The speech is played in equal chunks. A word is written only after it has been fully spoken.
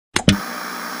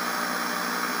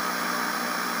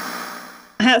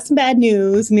I have some bad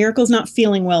news. Miracle's not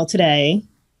feeling well today.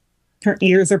 Her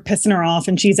ears are pissing her off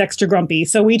and she's extra grumpy.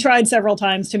 So we tried several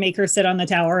times to make her sit on the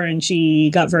tower and she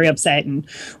got very upset. And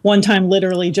one time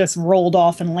literally just rolled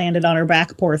off and landed on her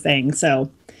back, poor thing.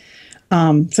 So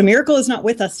Miracle is not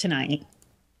with us tonight.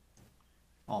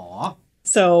 Aw.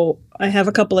 So I have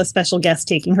a couple of special guests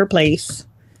taking her place.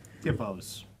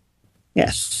 Hippos.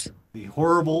 Yes. The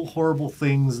horrible, horrible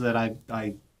things that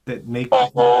that make.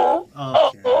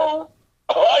 Okay.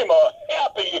 I'm a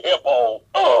happy hippo.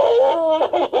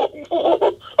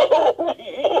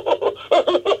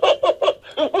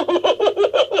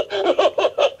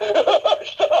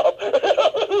 Stop.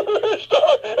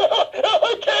 Stop.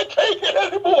 I can't take it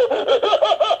anymore.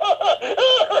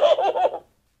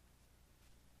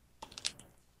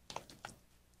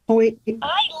 Oh, wait.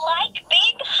 I like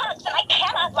big hugs and I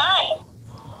cannot lie.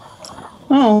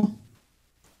 Oh.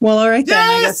 Well, all right then.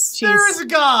 I guess Yes! she's There is a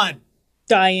god!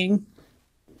 dying.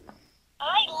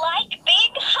 I like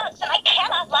big hugs and I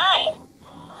cannot lie.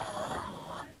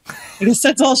 I guess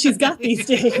that's all she's got these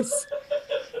days.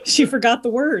 She forgot the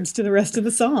words to the rest of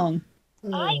the song.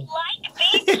 I like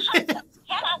big hugs and I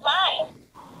cannot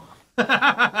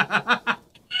lie.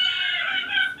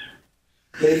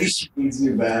 Maybe she needs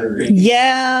new batteries.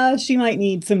 Yeah, she might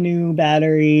need some new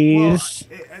batteries.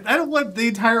 Well, I don't want the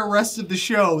entire rest of the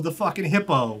show, the fucking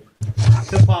hippo,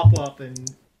 to pop up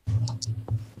and...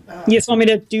 You just want me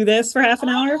to do this for half an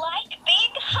I hour? like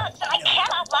big hugs and I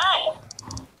cannot lie.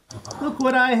 Look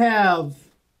what I have.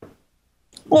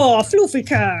 Oh, floofy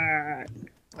cat.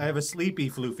 I have a sleepy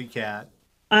floofy cat.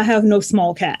 I have no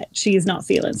small cat. She is not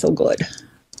feeling so good.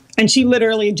 And she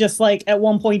literally just like at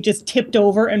one point just tipped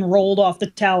over and rolled off the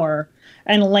tower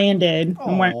and landed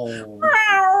and went,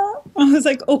 "Meow." I was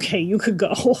like, okay, you could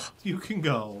go. You can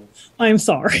go. I'm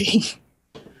sorry.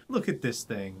 Look at this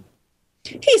thing.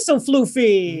 He's so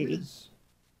floofy.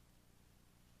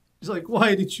 He's like,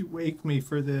 why did you wake me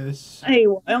for this? Hey,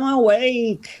 I'm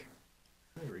awake.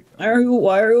 There we go.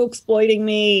 Why are you exploiting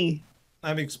me?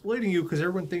 I'm exploiting you because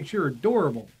everyone thinks you're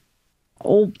adorable.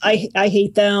 Oh, I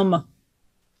hate them.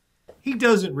 He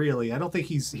doesn't really. I don't think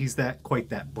he's that quite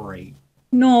that bright.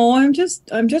 No, I'm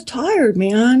just tired,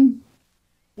 man.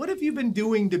 What have you been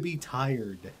doing to be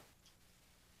tired?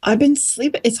 I've been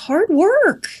sleeping. It's hard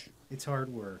work. It's hard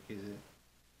work, is it?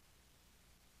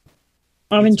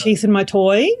 I've been chasing my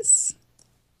toys.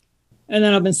 And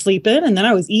then I've been sleeping, and then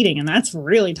I was eating, and that's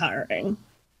really tiring.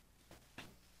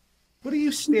 What are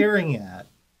you staring at?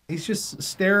 He's just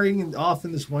staring off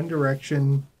in this one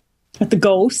direction. At the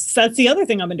ghosts. That's the other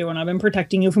thing I've been doing. I've been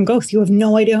protecting you from ghosts. You have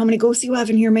no idea how many ghosts you have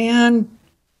in here, man. Do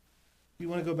you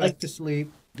want to go back to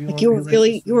sleep? You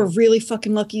were really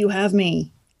fucking lucky you have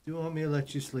me. Do you want me to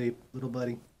let you sleep, little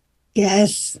buddy?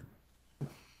 Yes.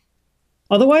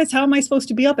 Otherwise, how am I supposed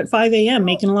to be up at 5 a.m.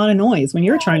 making a lot of noise when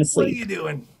you're trying to sleep? What are you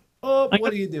doing? Oh,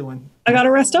 what are you doing? I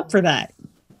gotta rest up for that.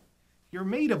 You're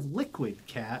made of liquid,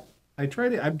 cat. I'm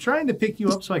trying to pick you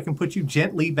up so I can put you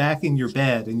gently back in your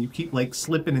bed, and you keep like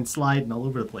slipping and sliding all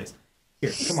over the place.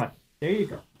 Here, come on. There you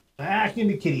go. Back in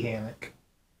the kitty hammock.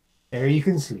 There you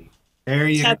can sleep. There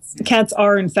you go. Cats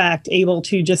are, in fact, able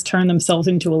to just turn themselves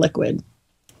into a liquid.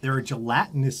 They're a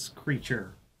gelatinous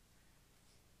creature.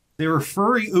 They're a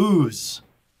furry ooze.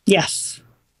 Yes.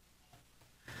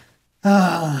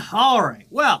 All right.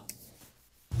 Well,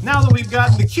 now that we've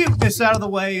gotten the cuteness out of the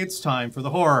way, it's time for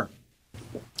the horror.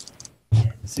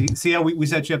 See how we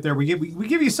set you up there? We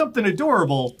give you something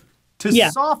adorable to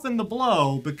soften the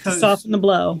blow, because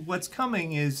what's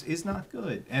coming is not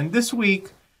good. And this week,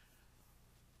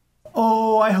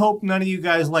 I hope none of you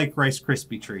guys like Rice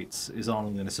Krispie treats, is all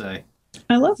I'm going to say.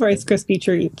 I love Rice Krispie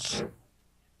treats.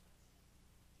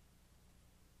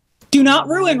 Do not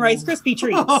ruin Rice Krispie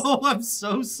treats. Oh, I'm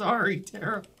so sorry,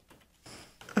 Tara.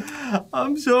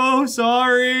 I'm so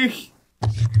sorry.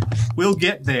 We'll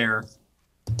get there.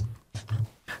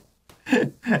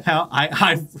 How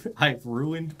I've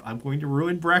ruined. I'm going to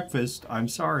ruin breakfast. I'm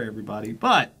sorry, everybody,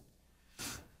 but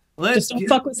just don't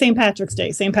fuck with St. Patrick's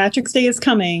Day. St. Patrick's Day is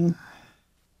coming.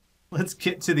 Let's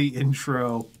get to the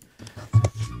intro.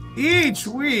 Each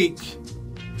week,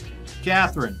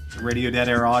 Catherine, the Radio Dead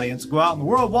Air audience, go out in the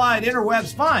worldwide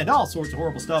interwebs, find all sorts of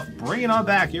horrible stuff, bring it on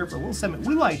back here for a little segment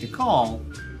we like to call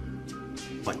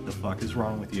 "What the Fuck Is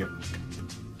Wrong With You?"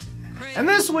 And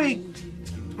this week,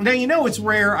 now you know it's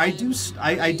rare. I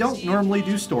don't normally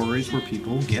do stories where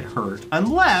people get hurt,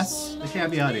 unless the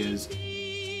caveat is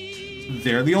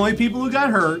they're the only people who got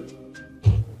hurt.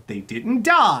 They didn't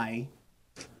die,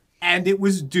 and it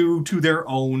was due to their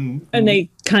own. And they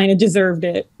kind of deserved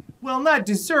it. Well, not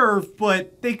deserved,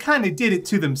 but they kind of did it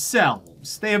to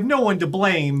themselves. They have no one to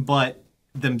blame, but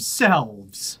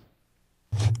themselves.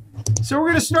 So we're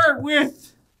going to start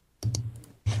with,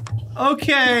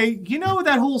 okay, you know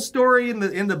that whole story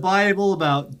in the Bible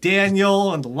about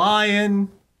Daniel and the lion?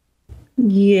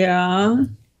 Yeah.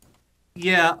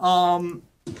 Yeah,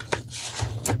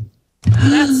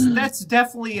 that's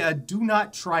definitely a do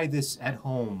not try this at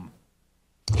home.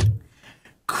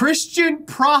 Christian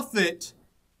prophet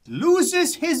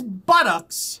loses his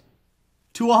buttocks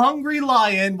to a hungry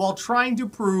lion while trying to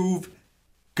prove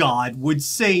God would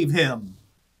save him.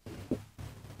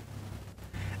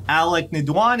 Alec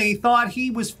Nidwani thought he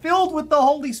was filled with the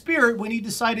Holy Spirit when he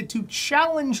decided to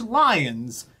challenge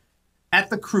lions at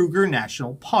the Kruger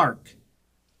National Park.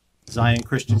 Zion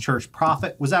Christian Church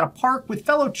prophet was at a park with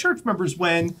fellow church members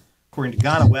when, according to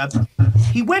Ghana Web,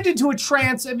 he went into a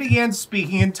trance and began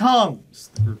speaking in tongues.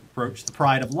 The group approached the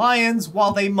pride of lions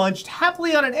while they munched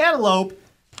happily on an antelope,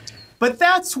 but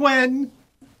that's when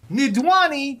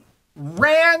Nidwani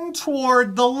ran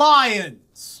toward the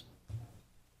lions.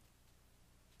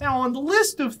 Now, on the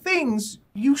list of things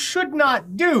you should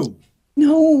not do,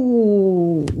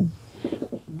 No.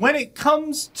 when it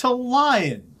comes to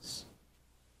lions,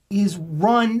 is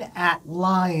run at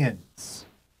lions.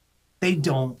 They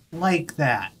don't like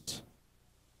that.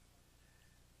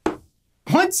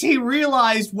 Once he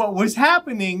realized what was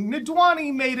happening,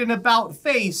 Nidwani made an about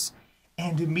face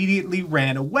and immediately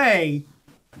ran away.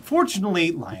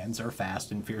 Fortunately, lions are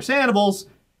fast and fierce animals.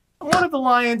 One of the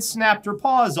lions snapped her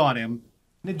paws on him.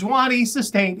 Nidwani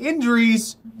sustained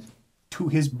injuries to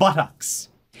his buttocks.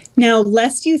 Now,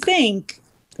 lest you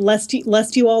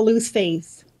all lose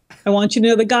faith, I want you to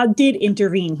know that God did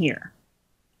intervene here.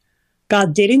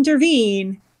 God did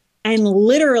intervene and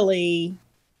literally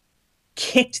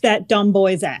kicked that dumb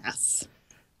boy's ass.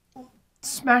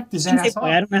 Smacked his ass off.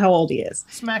 I don't know how old he is.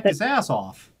 Smacked his ass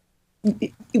off.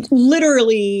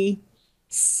 Literally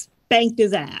spanked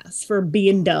his ass for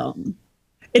being dumb.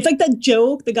 It's like that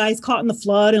joke, the guy's caught in the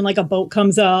flood and like a boat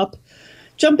comes up.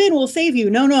 Jump in, we'll save you.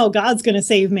 No, God's going to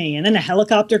save me. And then a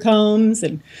helicopter comes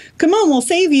and, come on, we'll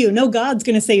save you. No, God's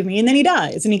going to save me. And then he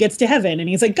dies and he gets to heaven and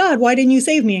he's like, God, why didn't you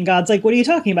save me? And God's like, what are you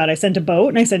talking about? I sent a boat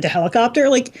and I sent a helicopter.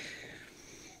 Like,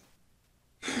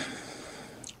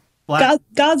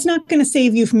 God's not going to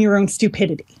save you from your own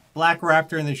stupidity. Black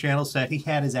Raptor in the channel said he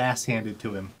had his ass handed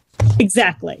to him.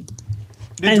 Exactly.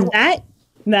 And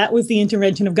that was the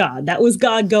intervention of God. That was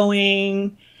God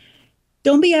going,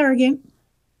 don't be arrogant.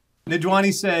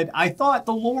 Nidwani said, I thought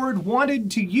the Lord wanted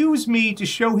to use me to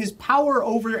show his power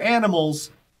over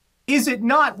animals. Is it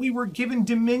not we were given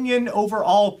dominion over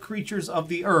all creatures of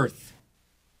the earth?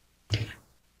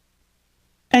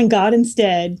 And God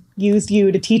instead used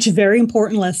you to teach a very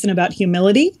important lesson about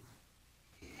humility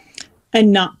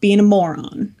and not being a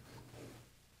moron.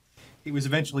 He was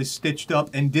eventually stitched up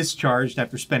and discharged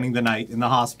after spending the night in the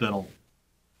hospital.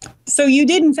 So you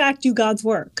did, in fact, do God's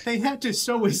work. They had to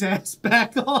sew his ass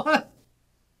back on.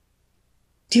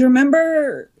 Do you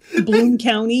remember Bloom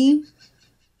County?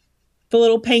 The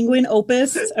little penguin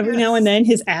Opus? Every now and then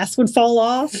his ass would fall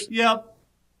off. Yep.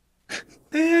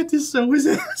 They had to sew his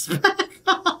ass back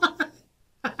on.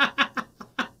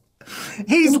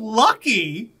 He's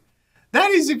lucky.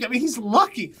 He's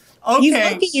lucky. Okay. He's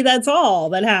lucky, that's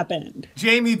all that happened.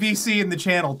 Jamie BC in the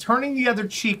channel, turning the other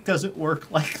cheek doesn't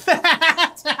work like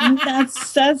that.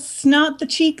 That's not the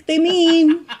cheek they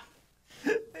mean.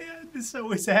 They had to sew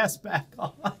his ass back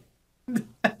on.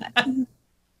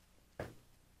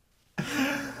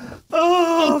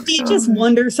 Oh, you just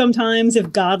wonder sometimes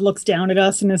if God looks down at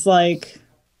us and is like,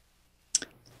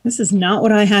 this is not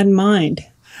what I had in mind.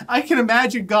 I can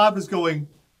imagine God was going,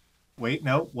 wait,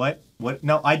 no, what?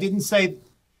 No, I didn't say...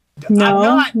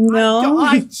 No.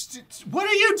 What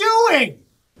are you doing?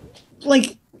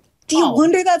 Like, do you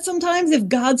wonder that sometimes if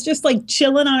God's just like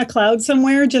chilling on a cloud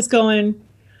somewhere, just going,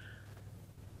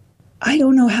 I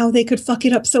don't know how they could fuck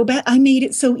it up so bad. I made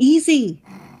it so easy.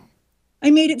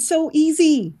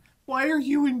 Why are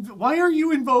you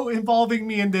involving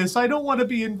me in this? I don't want to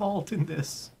be involved in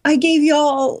this. I gave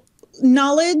y'all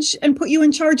knowledge and put you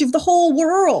in charge of the whole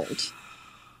world.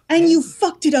 And you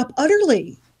fucked it up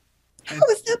utterly. How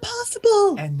is that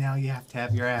possible? And now you have to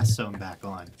have your ass sewn back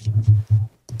on.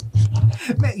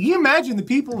 Man, you imagine the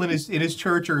people in his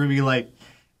church are going to be like,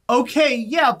 okay,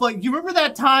 yeah, but you remember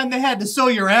that time they had to sew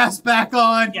your ass back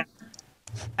on? Yeah.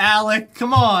 Alec,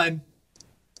 come on.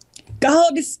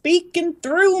 God is speaking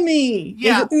through me.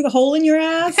 Yeah. Is it through the hole in your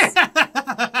ass?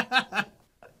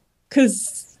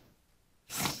 Because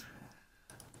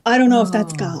I don't know if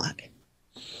that's God.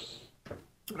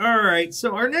 All right,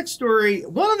 so our next story,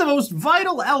 one of the most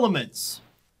vital elements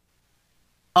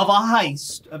of a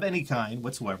heist of any kind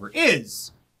whatsoever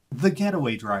is The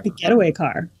getaway driver. The getaway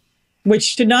car, which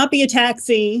should not be a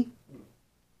taxi.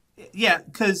 Yeah,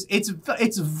 because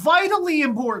it's vitally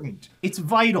important. It's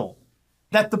vital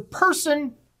that the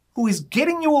person who is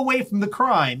getting you away from the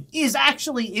crime is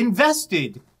actually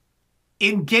invested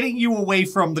in getting you away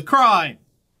from the crime.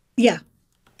 Yeah.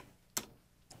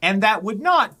 And that would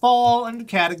not fall in the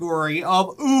category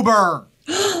of Uber.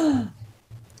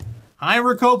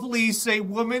 Henrico police say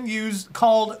woman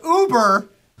called Uber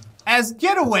as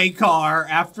getaway car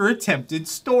after attempted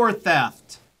store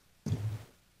theft.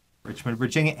 Richmond,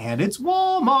 Virginia, and it's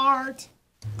Walmart.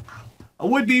 A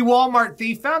would-be Walmart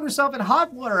thief found herself in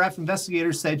hot water after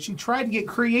investigators said she tried to get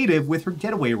creative with her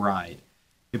getaway ride.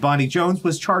 Yvonne Jones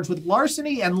was charged with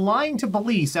larceny and lying to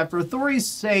police after authorities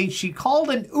say she called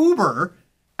an Uber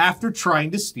after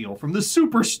trying to steal from the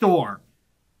superstore.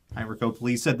 Henrico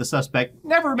police said the suspect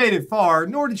never made it far,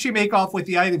 nor did she make off with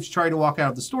the items she tried to walk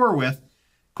out of the store with.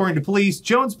 According to police,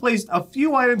 Jones placed a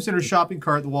few items in her shopping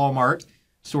cart at the Walmart.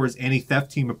 Store's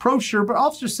anti-theft team approached her, but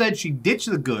officers said she ditched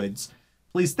the goods.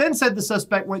 Police then said the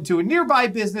suspect went to a nearby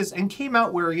business and came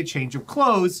out wearing a change of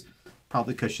clothes,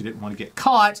 probably because she didn't want to get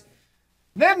caught.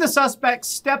 Then the suspect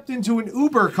stepped into an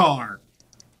Uber car.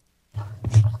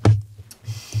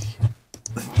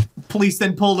 Police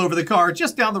then pulled over the car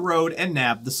just down the road and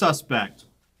nabbed the suspect.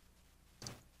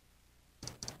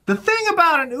 The thing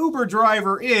about an Uber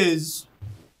driver is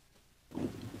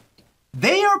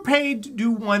they are paid to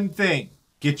do one thing,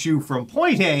 get you from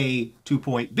point A to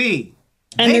point B.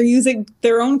 And they're using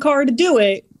their own car to do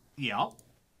it. Yeah.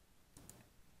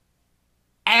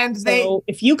 And so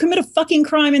if you commit a fucking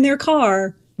crime in their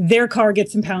car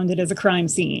gets impounded as a crime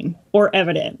scene or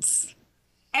evidence.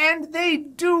 And they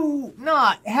do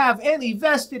not have any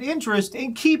vested interest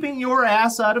in keeping your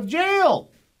ass out of jail.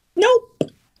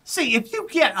 Nope. See, if you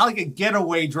get like a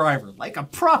getaway driver, like a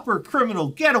proper criminal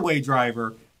getaway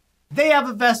driver, they have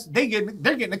a they're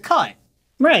getting a cut.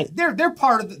 Right. They're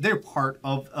part of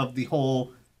the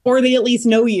whole. Or they at least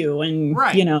know you and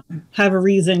right. You know, have a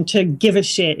reason to give a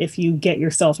shit if you get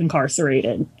yourself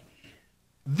incarcerated.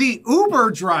 The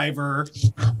Uber driver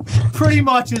pretty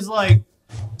much is like,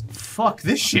 fuck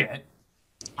this shit.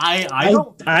 I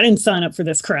didn't sign up for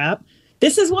this crap.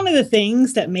 This is one of the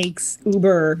things that makes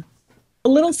Uber a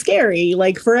little scary,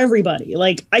 like for everybody.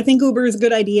 Like, I think Uber is a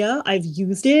good idea. I've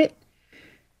used it.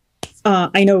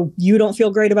 I know you don't feel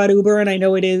great about Uber, and I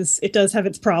know it does have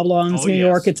its problems. New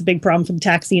York, it's a big problem for the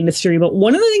taxi industry. But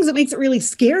one of the things that makes it really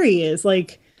scary is,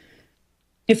 like,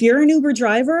 if you're an Uber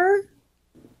driver,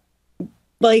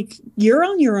 like, you're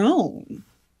on your own.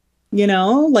 You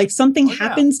know, like something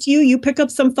happens to you, you pick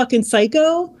up some fucking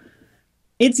psycho,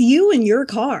 it's you and your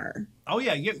car. Oh,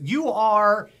 yeah. You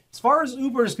are, as far as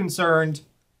Uber is concerned,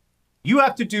 you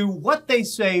have to do what they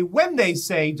say when they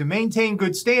say to maintain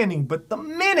good standing. But the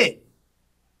minute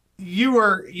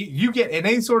you get in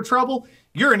any sort of trouble,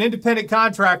 you're an independent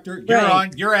contractor.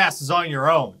 Your ass is on your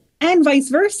own. And vice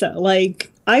versa. Like,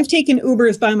 I've taken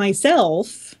Ubers by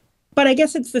myself, but I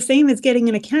guess it's the same as getting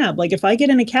in a cab. Like, if I get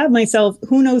in a cab myself,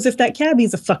 who knows if that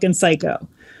cabbie's a fucking psycho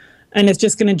and it's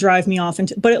just going to drive me off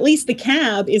into. But at least the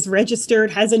cab is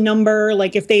registered, has a number.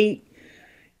 Like, an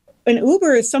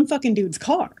Uber is some fucking dude's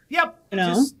car. Yep. You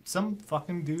know? Just some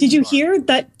fucking dude. Did you hear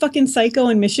that fucking psycho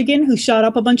in Michigan who shot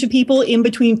up a bunch of people in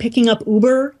between picking up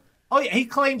Uber? Oh, yeah. He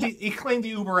claimed the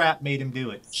Uber app made him do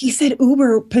it. He said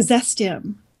Uber possessed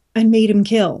him and made him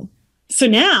kill. So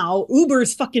now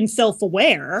Uber's fucking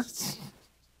self-aware.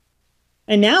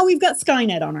 And now we've got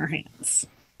Skynet on our hands.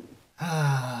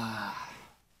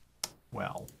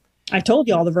 Well, I told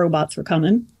you all the robots were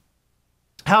coming.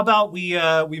 How about we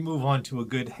move on to a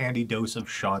good handy dose of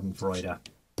Schadenfreude.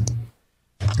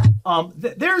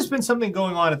 There's been something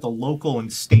going on at the local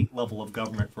and state level of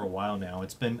government for a while now.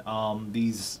 It's been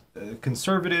these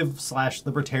conservative /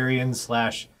 libertarian /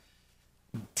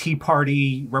 Tea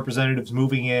Party representatives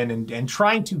moving in and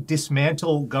trying to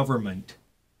dismantle government.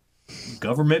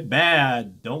 Government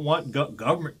bad. Don't want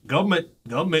government.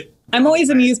 I'm always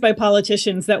amused by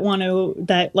politicians that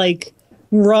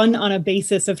run on a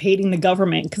basis of hating the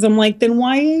government. Because I'm like, then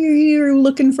why are you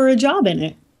looking for a job in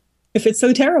it if it's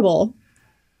so terrible?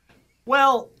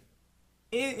 Well,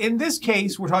 in this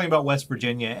case, we're talking about West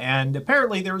Virginia, and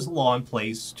apparently there was a law in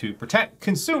place to protect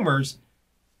consumers,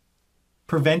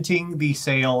 preventing the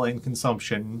sale and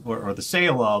consumption or the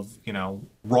sale of,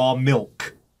 raw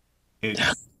milk. The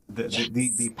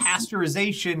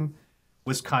pasteurization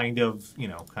was kind of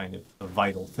a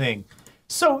vital thing.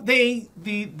 So they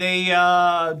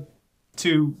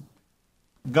to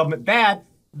government bad,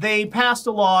 they passed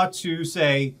a law to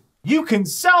say you can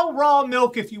sell raw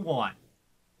milk if you want.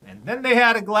 And then they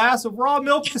had a glass of raw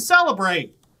milk to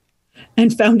celebrate.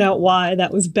 And found out why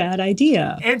that was a bad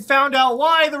idea. And found out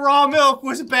why the raw milk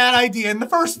was a bad idea in the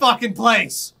first fucking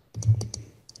place.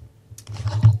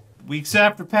 Weeks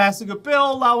after passing a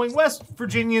bill allowing West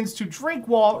Virginians to drink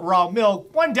raw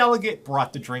milk, one delegate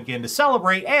brought the drink in to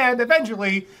celebrate, and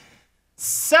eventually,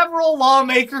 several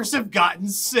lawmakers have gotten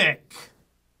sick.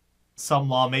 Some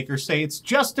lawmakers say it's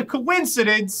just a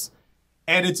coincidence,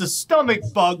 and it's a stomach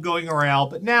bug going around,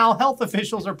 but now health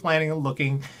officials are planning on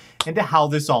looking into how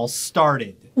this all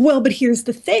started. Well, but here's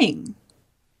the thing.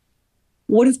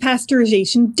 What does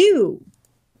pasteurization do?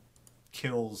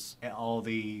 Kills all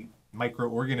the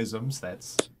microorganisms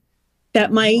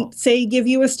that might, say, give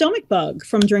you a stomach bug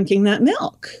from drinking that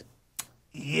milk.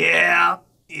 Yep.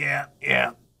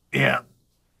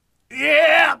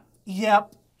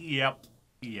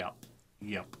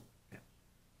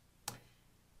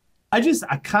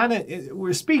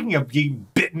 We're speaking of being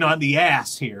bitten on the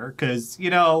ass here, because, you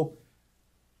know,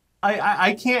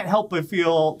 I can't help but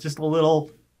feel just a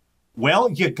little, well,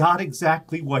 you got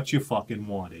exactly what you fucking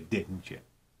wanted, didn't you?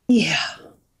 Yeah.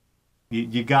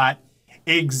 You got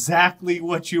exactly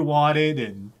what you wanted,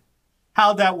 and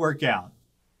how'd that work out?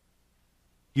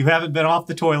 You haven't been off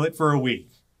the toilet for a week.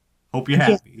 Hope you're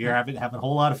happy. You're having a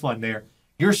whole lot of fun there.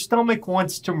 Your stomach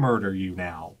wants to murder you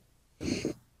now.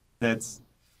 It's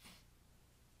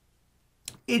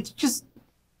just,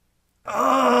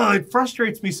 it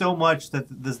frustrates me so much that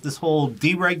this whole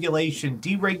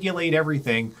deregulate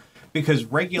everything, because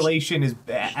regulation is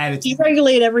at its...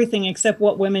 Deregulate everything except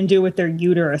what women do with their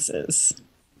uteruses.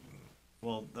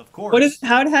 Well, of course.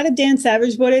 How did Dan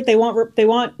Savage put it? They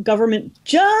want government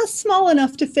just small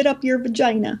enough to fit up your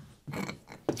vagina.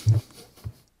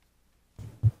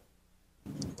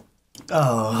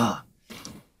 Oh,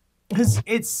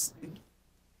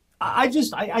 I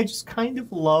just kind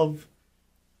of love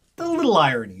the little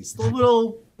ironies, the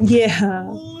little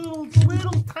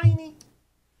tiny.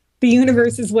 The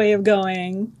universe's way of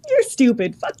going, you're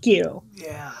stupid, fuck you.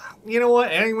 Yeah. You know what?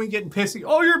 Anyone getting pissy?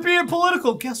 Oh, you're being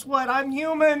political. Guess what? I'm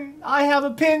human. I have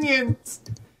opinions.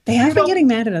 They have been getting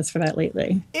mad at us for that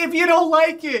lately. If you don't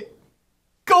like it,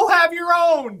 go have your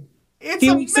own. It's a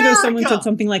few weeks ago, someone said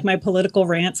something like my political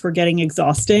rants were getting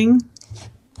exhausting.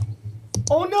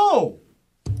 Oh, no.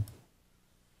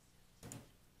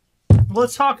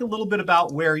 Let's talk a little bit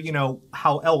about where, you know,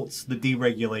 how else the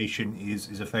deregulation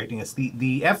is affecting us.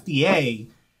 The FDA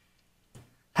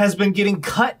has been getting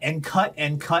cut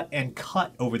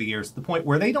over the years, to the point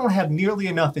where they don't have nearly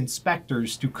enough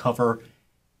inspectors to cover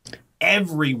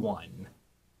everyone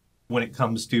when it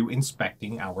comes to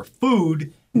inspecting our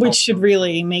food. Which should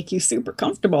really make you super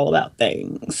comfortable about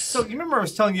things. So you remember I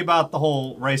was telling you about the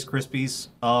whole Rice Krispies?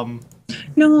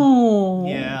 No.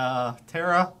 Yeah,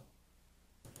 Tara,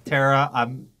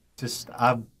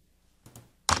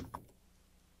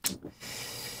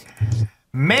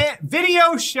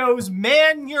 video shows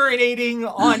man urinating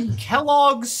on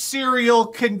Kellogg's cereal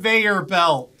conveyor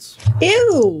belt.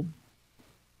 Ew.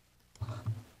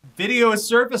 Video is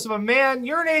surfaced of a man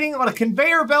urinating on a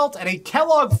conveyor belt at a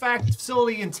Kellogg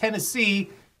facility in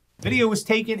Tennessee. Video was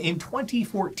taken in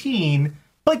 2014,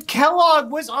 but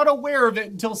Kellogg was unaware of it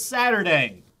until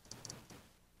Saturday.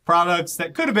 Products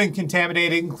that could have been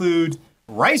contaminated include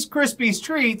Rice Krispies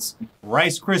Treats,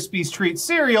 Rice Krispies Treats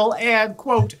cereal, and,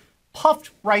 quote, puffed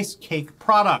rice cake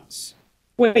products.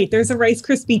 Wait, there's a Rice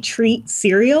Krispie Treat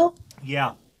cereal?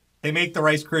 Yeah. They make the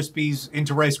Rice Krispies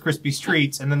into Rice Krispies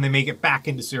Treats, and then they make it back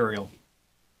into cereal.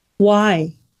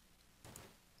 Why?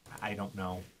 I don't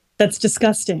know. That's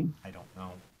disgusting. I don't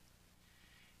know.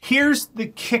 Here's the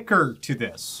kicker to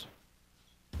this.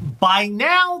 By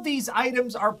now, these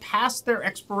items are past their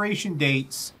expiration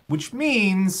dates, which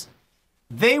means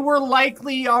they were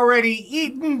likely already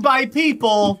eaten by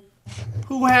people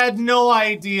who had no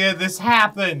idea this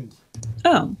happened.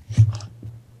 Oh.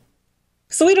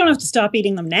 So we don't have to stop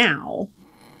eating them now.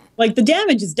 Like, the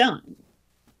damage is done.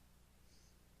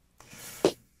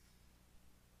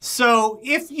 So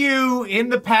if you, in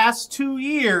the past 2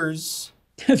 years,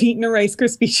 have eaten a Rice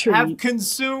Krispie treat, have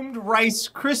consumed Rice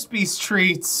Krispies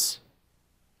treats,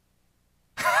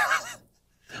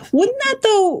 wouldn't that,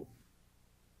 though?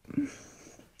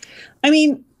 I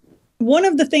mean, one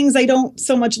of the things I don't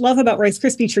so much love about Rice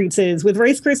Krispie treats is, with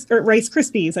Rice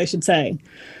Krispies, I should say,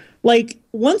 like,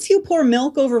 once you pour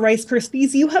milk over Rice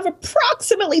Krispies, you have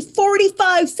approximately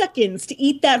 45 seconds to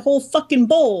eat that whole fucking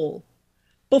bowl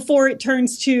before it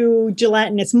turns to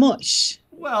gelatinous mush.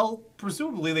 Well,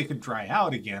 presumably they could dry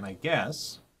out again, I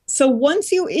guess. So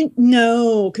once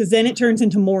no, because then it turns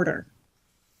into mortar.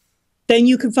 Then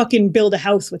you could fucking build a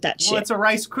house with that shit. Well, it's a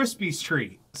Rice Krispies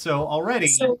treat, so already...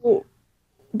 So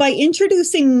by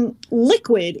introducing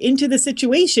liquid into the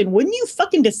situation, wouldn't you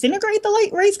fucking disintegrate the light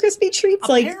Rice Krispie treats?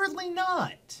 Apparently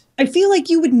not. I feel like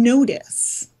you would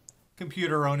notice.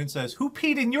 Computer Ronin says, who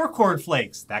peed in your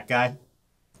cornflakes? That guy.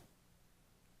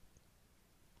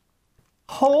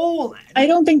 I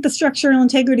don't think the structural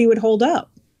integrity would hold up.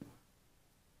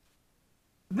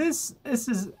 This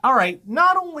is all right.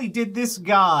 Not only did this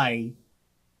guy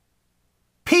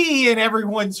pee in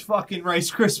everyone's fucking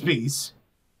Rice Krispies,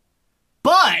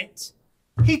 but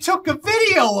he took a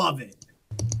video of it.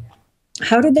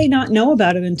 How did they not know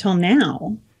about it until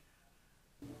now?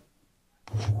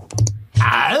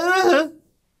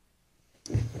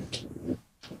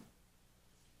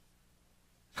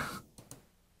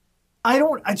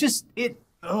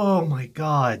 Oh my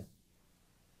God.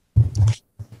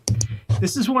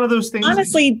 This is one of those things.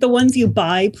 Honestly, the ones you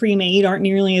buy pre-made aren't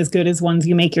nearly as good as ones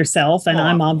you make yourself. And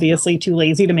I'm obviously too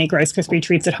lazy to make Rice Krispie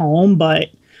treats at home, but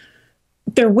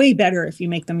they're way better if you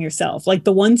make them yourself. Like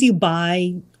the ones you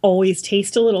buy always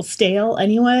taste a little stale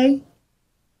anyway.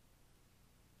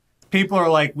 People are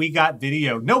like, we got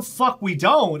video. No, fuck, we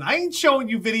don't. I ain't showing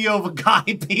you video of a guy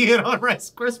peeing on Rice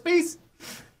Krispies.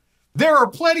 There are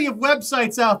plenty of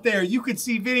websites out there. You could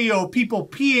see video of people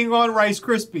peeing on Rice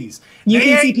Krispies. You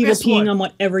can see people peeing on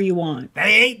whatever you want. They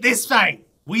ain't this site.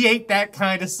 We ain't that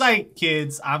kind of site,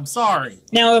 kids. I'm sorry.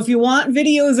 Now, if you want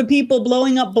videos of people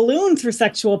blowing up balloons for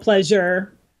sexual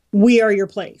pleasure, we are your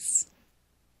place.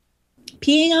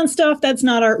 Peeing on stuff, that's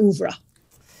not our oeuvre.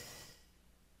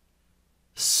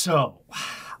 So,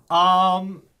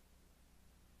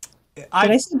 did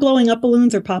I say blowing up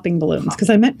balloons or popping balloons?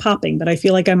 Because I meant popping, but I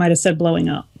feel like I might have said blowing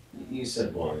up. You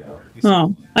said blowing up.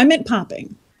 Oh, I meant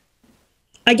popping.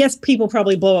 I guess people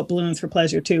probably blow up balloons for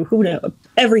pleasure too. Who knows?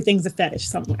 Everything's a fetish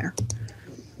somewhere.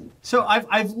 So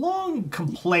I've long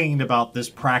complained about this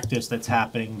practice that's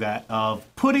happening, that of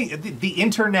putting the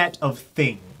Internet of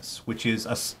Things, which is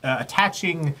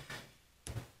attaching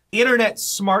internet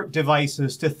smart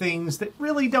devices to things that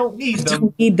really don't need them.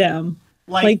 Don't need them.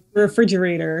 Like the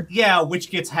refrigerator. Yeah, which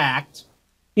gets hacked.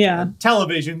 Yeah.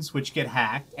 Televisions, which get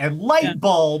hacked. And light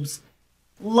bulbs.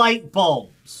 Light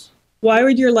bulbs. Why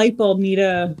would your light bulb need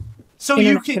a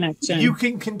connection? You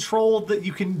can control that.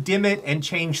 You can dim it and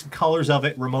change the colors of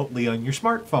it remotely on your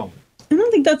smartphone. I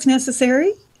don't think that's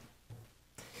necessary.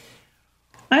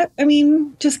 I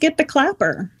mean, just get the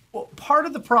clapper. Well, part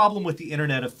of the problem with the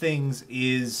Internet of Things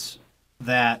is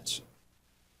that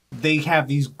they have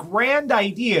these grand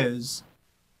ideas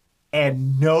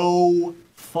and no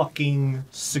fucking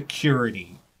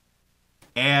security.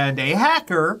 And a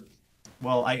hacker,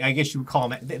 well, I guess you would call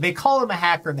him, they call him a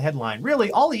hacker in the headline.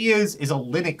 Really, all he is a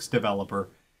Linux developer.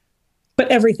 But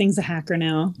everything's a hacker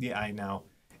now. Yeah, I know.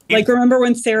 Like, remember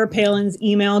when Sarah Palin's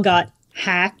email got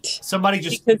hacked?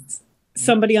 Because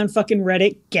somebody on fucking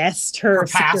Reddit guessed her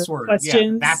password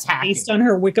questions that's hacking. Based on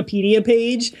her Wikipedia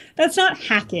page. That's not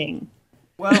hacking.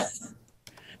 Well,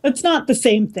 that's not the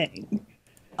same thing.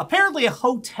 Apparently a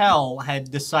hotel had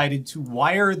decided to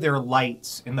wire their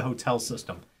lights in the hotel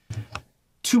system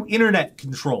to internet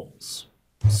controls,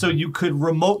 so you could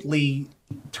remotely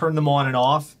turn them on and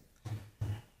off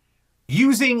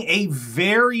using a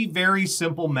very, very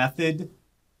simple method,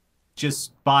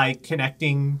 just by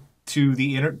connecting to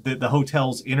the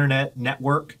hotel's internet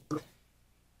network.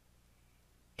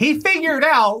 He figured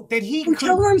out that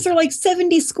hotel rooms are like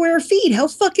 70 square feet. How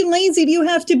fucking lazy do you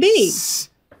have to be?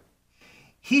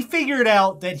 He figured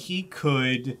out that he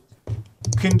could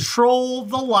control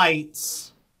the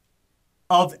lights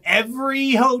of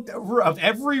every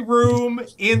room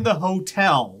in the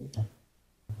hotel.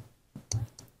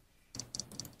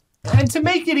 And to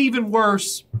make it even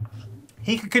worse,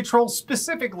 he could control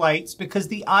specific lights because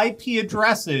the IP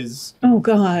addresses in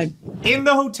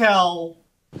the hotel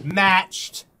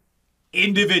matched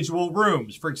individual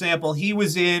rooms. For example, he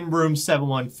was in room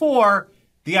 714.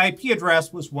 The IP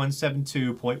address was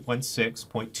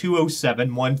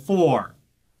 172.16.20714.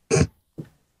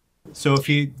 So if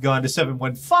he'd gone to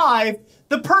 715,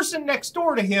 the person next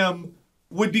door to him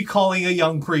would be calling a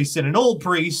young priest and an old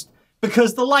priest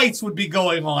because the lights would be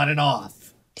going on and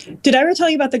off. Did I ever tell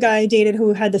you about the guy I dated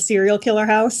who had the serial killer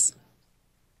house?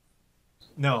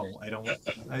 No, I don't.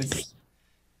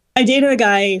 I dated a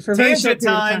guy for a very short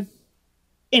period of time.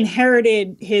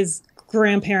 Inherited his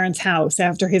grandparents' house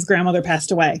after his grandmother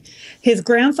passed away. His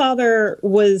grandfather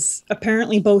was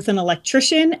apparently both an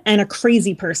electrician and a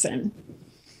crazy person,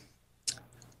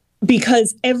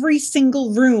 because every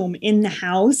single room in the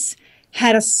house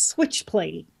had a switch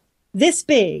plate this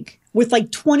big with like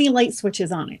 20 light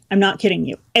switches on it. I'm not kidding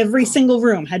you. Every single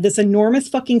room had this enormous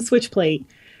fucking switch plate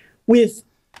with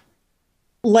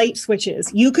light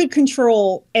switches. You could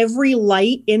control every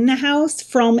light in the house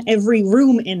from every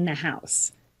room in the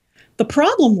house. The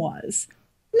problem was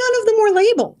none of them were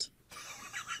labeled.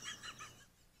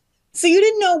 So you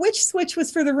didn't know which switch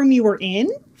was for the room you were in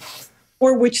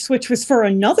or which switch was for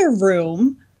another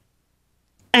room.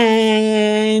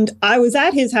 And I was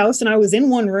at his house and I was in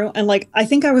one room and like, I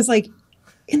think I was like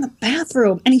in the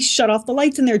bathroom and he shut off the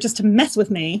lights in there just to mess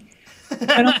with me.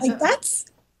 And I'm like,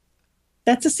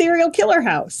 that's a serial killer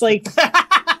house. Like,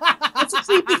 that's a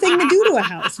creepy thing to do to a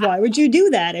house. Why would you do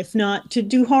that if not to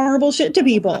do horrible shit to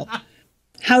people?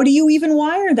 How do you even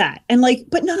wire that? And like,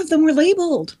 but none of them were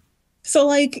labeled. So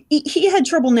like, he had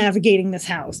trouble navigating this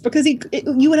house because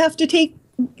you would have to take,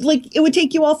 like, it would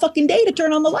take you all fucking day to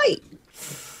turn on the light.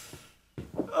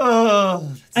 I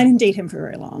didn't date him for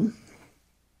very long.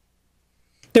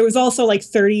 There was also like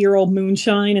 30-year-old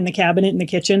moonshine in the cabinet in the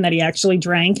kitchen that he actually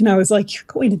drank. And I was like, you're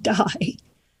going to die.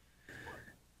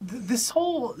 This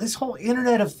whole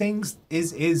Internet of Things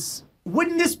is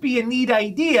wouldn't this be a neat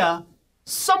idea?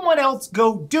 Someone else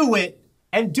go do it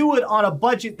and do it on a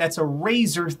budget that's a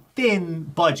razor thin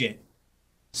budget.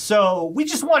 So we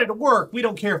just want it to work. We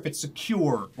don't care if it's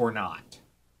secure or not.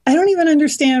 I don't even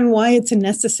understand why it's a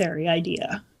necessary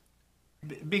idea.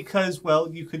 Because,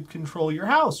 well, you could control your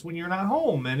house when you're not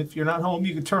home. And if you're not home,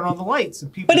 you could turn on the lights.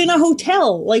 And people. But in a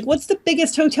hotel, like, what's the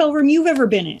biggest hotel room you've ever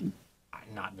been in?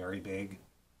 Not very big.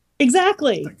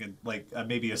 Exactly. Like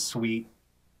maybe a suite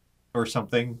or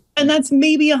something. And that's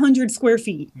maybe 100 square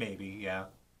feet. Maybe, yeah.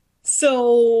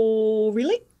 So,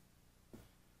 really?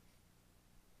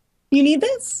 You need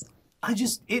this?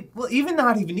 Even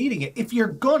not even needing it, if you're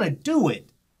gonna do it,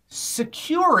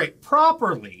 secure it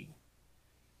properly.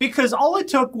 Because all it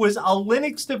took was a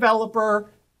Linux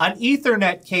developer, an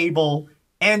Ethernet cable,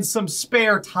 and some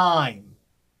spare time.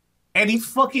 And he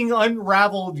fucking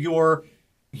unraveled your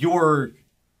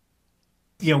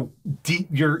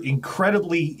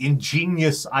incredibly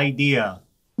ingenious idea.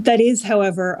 That is,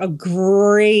 however, a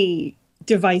great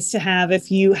device to have if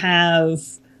you have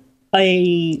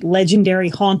a legendary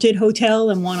haunted hotel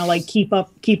and want to like keep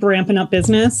ramping up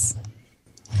business.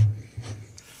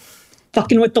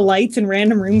 Fucking with the lights in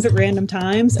random rooms at random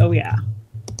times. Oh yeah.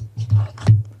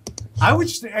 I would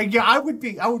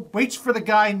wait for the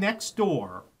guy next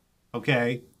door.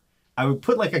 Okay. I would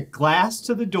put like a glass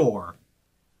to the door.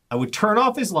 I would turn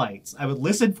off his lights. I would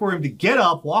listen for him to get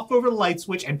up, walk over the light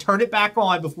switch, and turn it back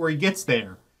on before he gets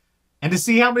there. And to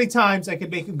see how many times I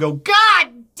could make him go,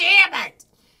 God damn it!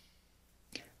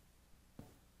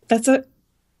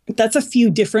 That's a few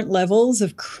different levels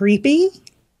of creepy,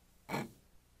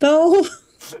 though.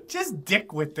 Just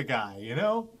dick with the guy, you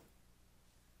know?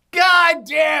 God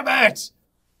damn it!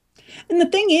 And the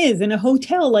thing is, in a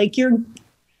hotel, like you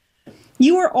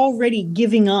are already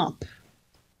giving up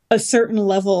a certain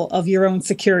level of your own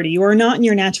security. You are not in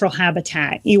your natural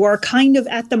habitat. You are kind of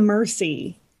at the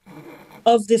mercy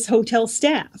of this hotel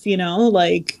staff, you know?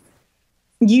 Like,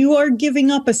 you are giving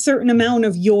up a certain amount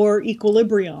of your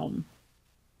equilibrium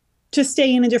to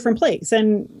stay in a different place.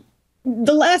 And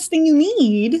the last thing you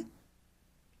need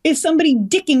is somebody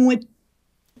dicking with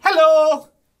hello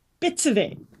bits of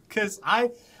it. Because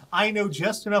I know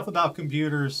just enough about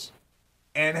computers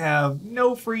and have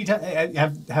no free time,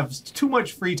 have too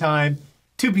much free time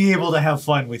to be able to have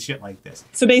fun with shit like this.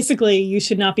 So basically, you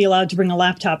should not be allowed to bring a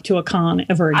laptop to a con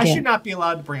ever again. I should not be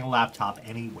allowed to bring a laptop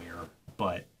anywhere,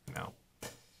 but no.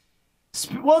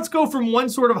 Well, let's go from one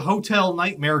sort of hotel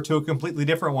nightmare to a completely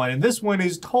different one. And this one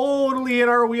is totally in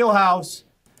our wheelhouse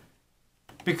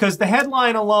because the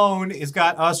headline alone has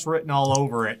got us written all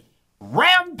over it.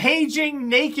 Rampaging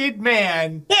naked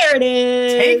man. There it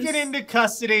is. Taken into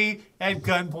custody at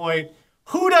gunpoint.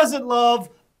 Who doesn't love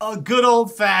a good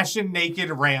old-fashioned naked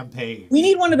rampage? We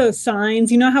need one of those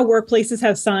signs. You know how workplaces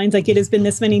have signs like it has been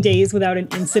this many days without an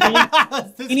incident?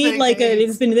 We need like it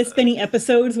has been this many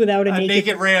episodes without a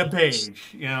naked rampage.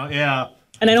 You know, yeah.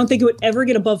 And I don't think it would ever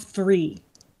get above 3.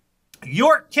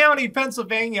 York County,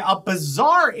 Pennsylvania, a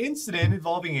bizarre incident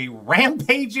involving a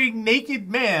rampaging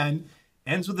naked man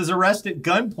ends with his arrest at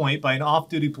gunpoint by an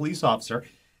off-duty police officer.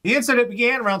 The incident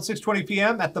began around 6:20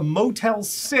 p.m. at the Motel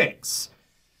 6.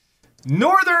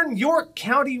 Northern York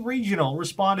County Regional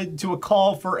responded to a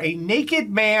call for a naked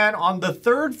man on the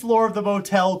 3rd floor of the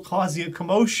motel causing a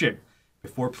commotion.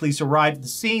 Before police arrived at the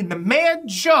scene, the man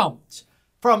jumped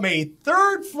from a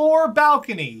 3rd floor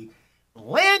balcony,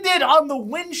 landed on the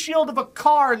windshield of a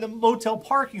car in the motel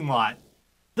parking lot.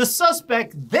 The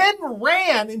suspect then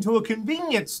ran into a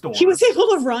convenience store. He was able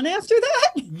to run after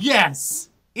that? Yes.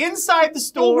 Inside the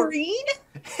store. Wolverine?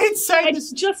 Inside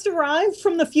just arrived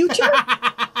from the future?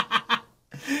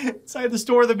 Inside the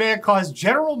store, the man caused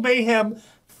general mayhem,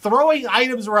 throwing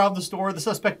items around the store. The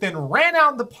suspect then ran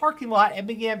out in the parking lot and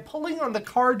began pulling on the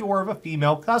car door of a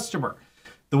female customer.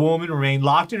 The woman remained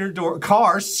locked in her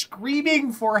car,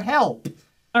 screaming for help.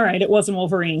 All right, it wasn't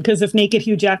Wolverine, because if naked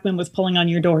Hugh Jackman was pulling on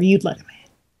your door, you'd let him in.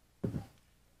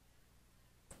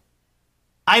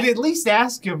 I'd at least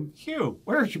ask him, Hugh,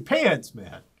 where's your pants,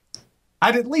 man?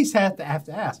 I'd at least have to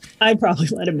ask. I'd probably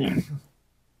let him in.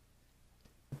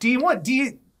 Do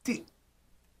you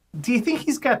think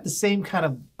he's got the same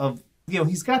kind of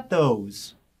he's got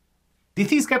those? Do you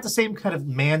think he's got the same kind of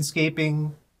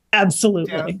manscaping?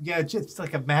 Absolutely. Yeah, just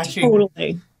like a matching.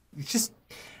 Totally. Just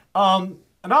an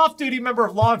off-duty member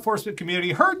of law enforcement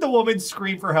community heard the woman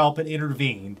scream for help and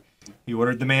intervened. He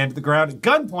ordered the man to the ground at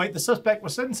gunpoint. The suspect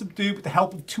was then subdued with the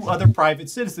help of 2 other private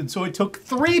citizens. So it took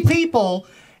 3 people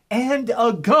and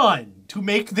a gun to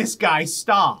make this guy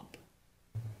stop.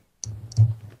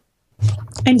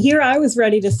 And here I was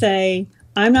ready to say,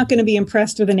 I'm not going to be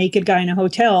impressed with a naked guy in a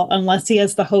hotel unless he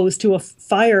has the hose to a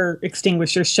fire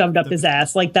extinguisher shoved up his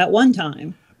ass like that one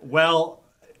time. Well,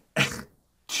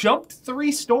 jumped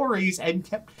 3 stories and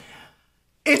kept.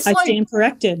 I stand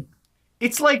corrected.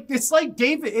 It's like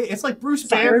David. It's like Bruce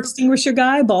Fire Banner. extinguisher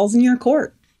guy, balls in your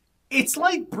court. It's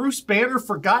like Bruce Banner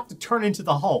forgot to turn into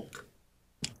the Hulk.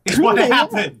 Is what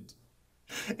happened.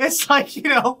 It's like,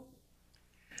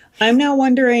 I'm now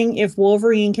wondering if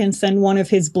Wolverine can send one of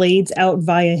his blades out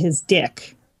via his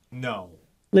dick. No.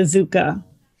 Lazooka.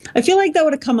 I feel like that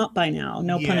would have come up by now.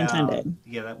 No pun intended.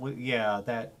 Yeah,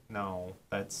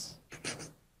 that's.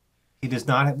 He does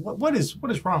not have. What is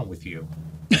wrong with you?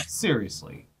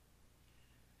 Seriously.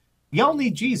 Y'all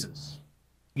need Jesus.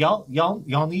 Y'all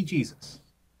need Jesus.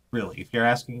 Really, if you're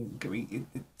asking,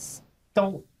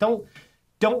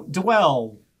 don't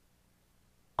dwell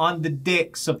on the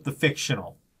dicks of the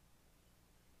fictional.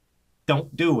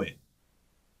 Don't do it.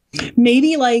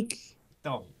 Maybe like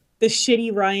Don't. the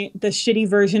shitty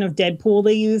version of Deadpool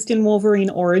they used in Wolverine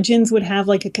Origins would have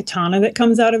like a katana that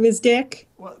comes out of his dick.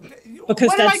 Well,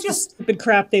 because that's the stupid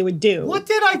crap they would do. What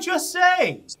did I just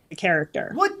say? The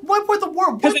character. What were the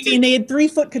words? Because they had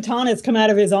 3-foot katanas come out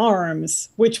of his arms,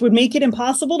 which would make it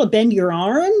impossible to bend your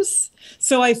arms.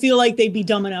 So I feel like they'd be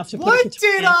dumb enough to put a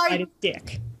katana inside his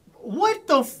dick. What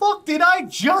the fuck did I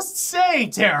just say,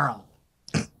 Tara?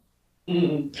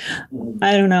 I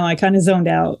don't know. I kind of zoned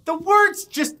out. The words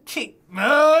just keep.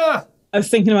 I was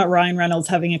thinking about Ryan Reynolds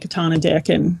having a katana dick,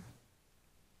 and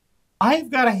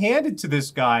I've got to hand it to this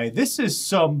guy. This is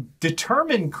some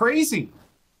determined crazy.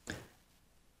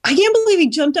 I can't believe he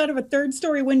jumped out of a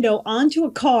 3rd-story window onto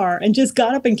a car and just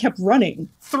got up and kept running.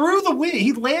 Through the wind.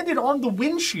 He landed on the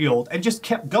windshield and just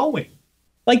kept going.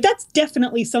 Like, that's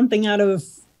definitely something out of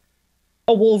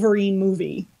a Wolverine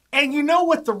movie. And you know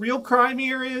what the real crime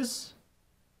here is?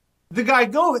 The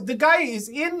guy is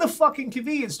in the fucking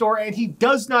convenience store and he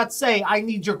does not say, I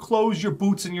need your clothes, your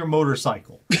boots, and your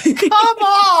motorcycle. Come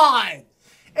on!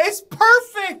 It's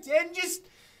perfect! And just,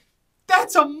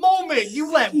 that's a moment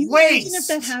you let waste. Imagine if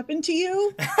that happened to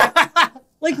you?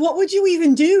 Like, what would you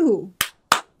even do?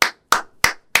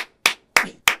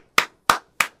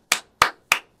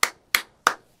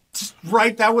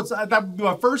 Right, that would be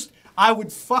my first, I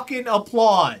would fucking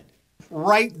applaud.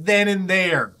 Right then and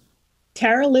there.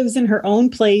 Tara lives in her own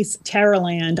place,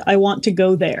 Taraland. I want to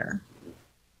go there.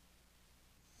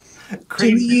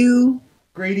 Grady, do you?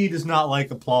 Grady does not like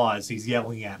applause. He's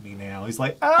yelling at me now. He's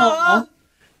like, ah!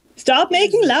 Stop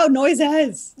making loud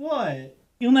noises! What?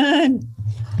 Human!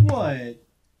 What?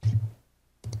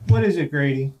 What is it,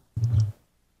 Grady?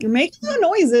 You're making loud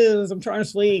noises. I'm trying to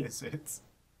sleep. It's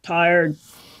tired.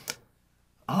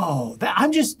 Oh,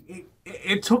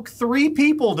 it took 3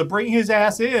 people to bring his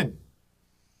ass in.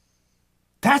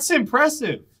 That's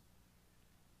impressive.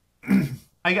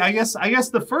 I guess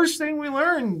the first thing we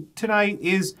learned tonight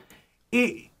is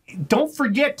don't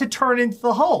forget to turn into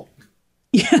the Hulk.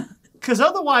 Yeah. Because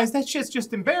otherwise that shit's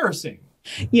just embarrassing.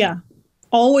 Yeah.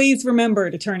 Always remember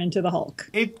to turn into the Hulk.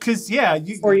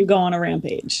 Or you go on a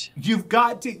rampage. You've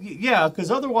got to,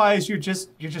 because otherwise you're just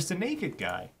a naked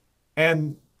guy.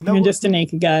 And you're just a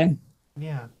naked guy.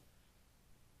 Yeah.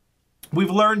 We've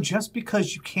learned just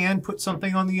because you can put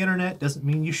something on the internet doesn't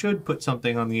mean you should put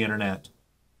something on the internet.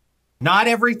 Not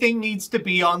everything needs to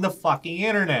be on the fucking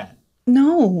internet.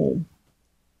 No.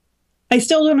 I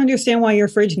still don't understand why your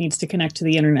fridge needs to connect to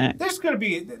the internet. There's going to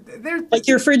be... Like,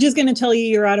 your fridge is going to tell you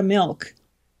you're out of milk.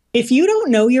 If you don't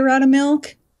know you're out of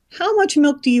milk, how much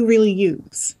milk do you really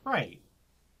use? Right.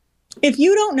 If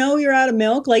you don't know you're out of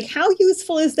milk, like, how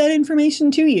useful is that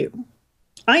information to you?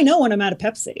 I know when I'm out of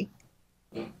Pepsi.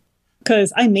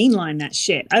 because I mainline that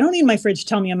shit. I don't need my fridge to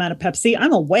tell me I'm out of Pepsi.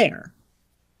 I'm aware.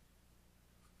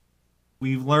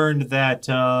 We've learned that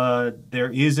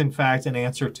there is, in fact, an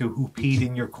answer to who peed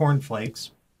in your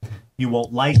cornflakes. You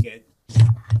won't like it,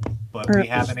 but we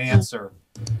have an answer.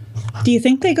 Do you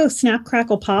think they go snap,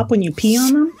 crackle, pop when you pee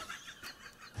on them?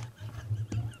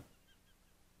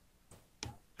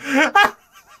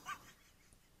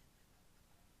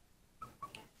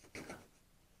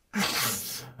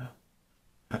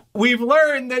 We've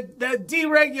learned that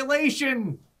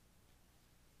deregulation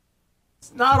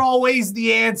is not always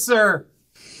the answer.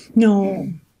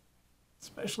 No.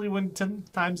 Especially when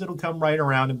times it'll come right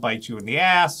around and bite you in the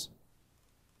ass.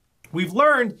 We've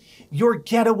learned your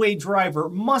getaway driver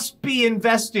must be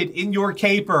invested in your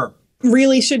caper.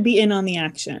 Really should be in on the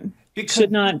action. It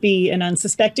should not be an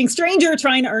unsuspecting stranger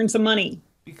trying to earn some money.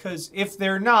 Because if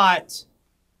they're not...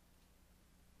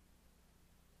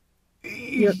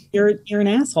 You're an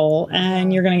asshole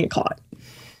and you're going to get caught.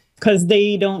 Because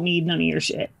they don't need none of your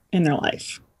shit in their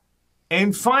life.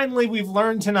 And finally, we've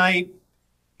learned tonight,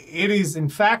 it is in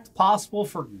fact possible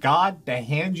for God to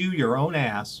hand you your own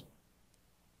ass.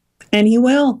 And he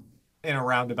will. In a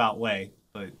roundabout way.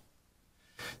 But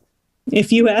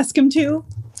if you ask him to,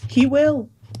 he will.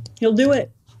 He'll do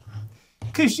it.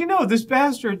 Because, you know, this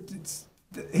bastard,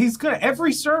 he's going to,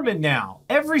 every sermon,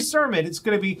 it's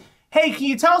going to be, hey, can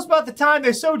you tell us about the time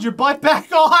they sewed your butt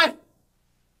back on?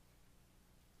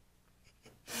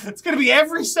 It's going to be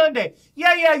every Sunday.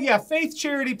 Yeah. Faith,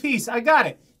 charity, peace. I got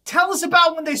it. Tell us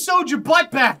about when they sewed your butt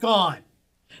back on.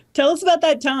 Tell us about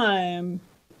that time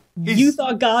you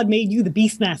thought God made you the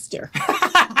Beastmaster.